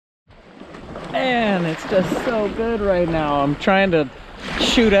man, it's just so good right now. I'm trying to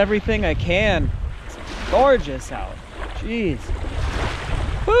shoot everything I can. It's gorgeous out. Jeez.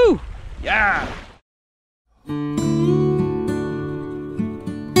 Woo! Yeah!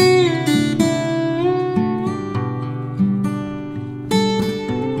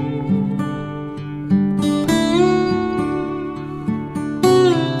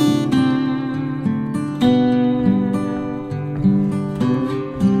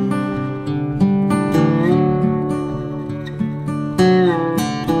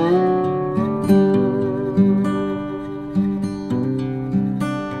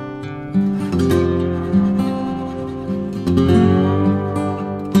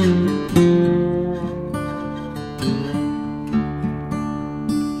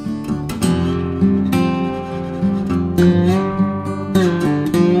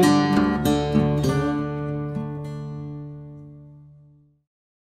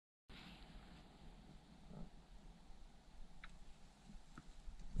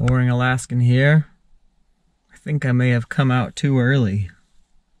 Boring Alaskan here. I think I may have come out too early.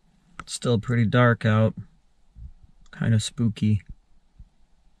 It's still pretty dark out. Kind of spooky.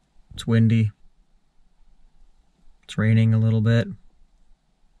 It's windy. It's raining a little bit. I'm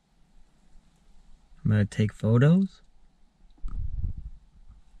gonna take photos.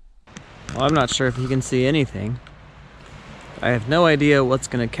 Well, I'm not sure if you can see anything. I have no idea what's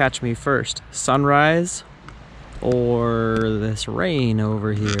gonna catch me first. Sunrise or this rain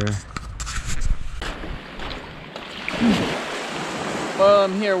over here. Well,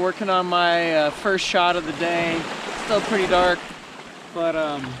 I'm here working on my first shot of the day. Still pretty dark, but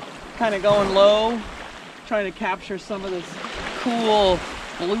kind of going low, trying to capture some of this cool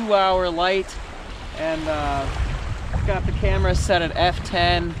blue hour light. And got the camera set at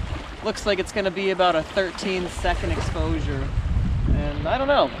f10. Looks like it's gonna be about a 13-second exposure. And I don't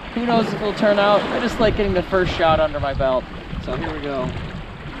know, who knows if it'll turn out. I just like getting the first shot under my belt. So here we go.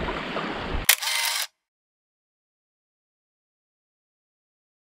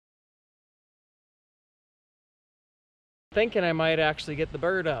 Thinking I might actually get the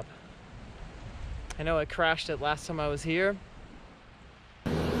bird up. I know I crashed it last time I was here.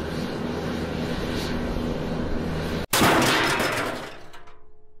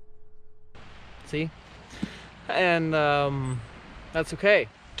 See? And that's okay.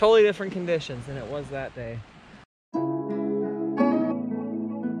 Totally different conditions than it was that day.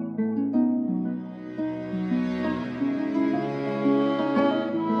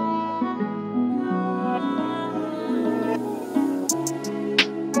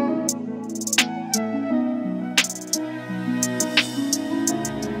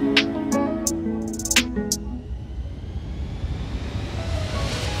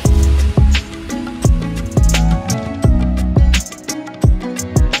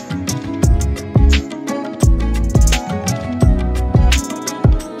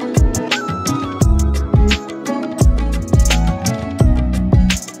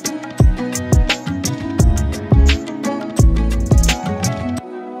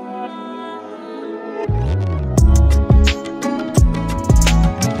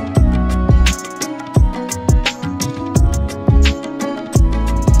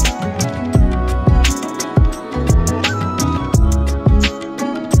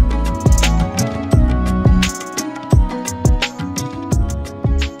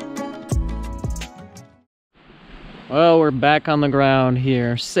 Well, we're back on the ground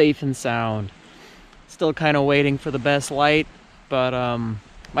here, safe and sound. Still kind of waiting for the best light, but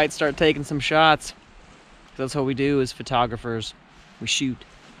might start taking some shots. That's what we do as photographers. We shoot.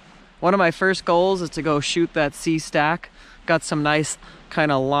 One of my first goals is to go shoot that sea stack. Got some nice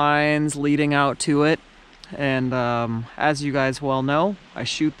kind of lines leading out to it. And as you guys well know, I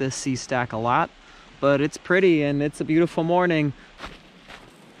shoot this sea stack a lot, but it's pretty and it's a beautiful morning.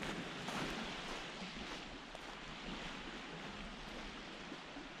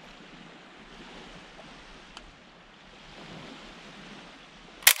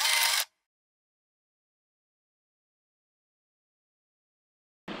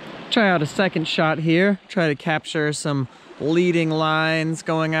 Try out a second shot here. Try to capture some leading lines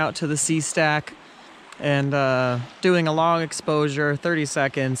going out to the sea stack and doing a long exposure, 30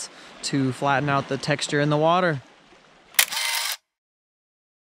 seconds, to flatten out the texture in the water.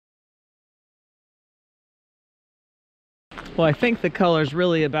 Well, I think the color's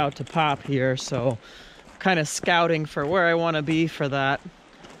really about to pop here, so kind of scouting for where I want to be for that.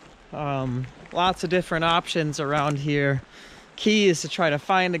 Lots of different options around here. Key is to try to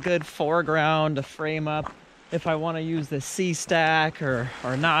find a good foreground to frame up if I want to use the sea stack or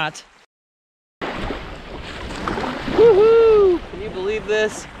not. Woohoo! Can you believe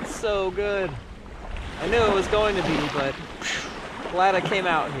this? It's so good. I knew it was going to be, but glad I came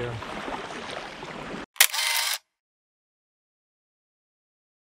out here.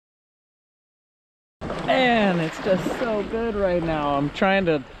 Man, it's just so good right now. I'm trying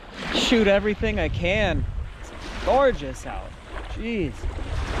to shoot everything I can. It's gorgeous out. Jeez.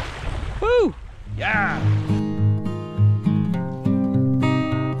 Woo! Yeah!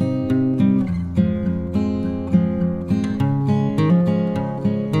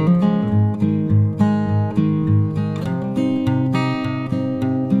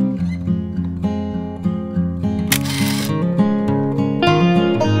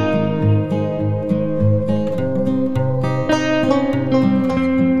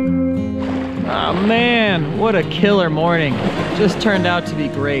 Man, what a killer morning. Just turned out to be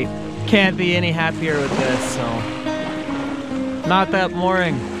great. Can't be any happier with this, so. Not that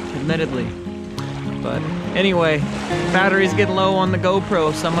boring, admittedly. But anyway, battery's getting low on the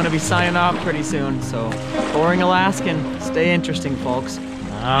GoPro, so I'm gonna be signing off pretty soon. So, boring Alaskan, stay interesting, folks.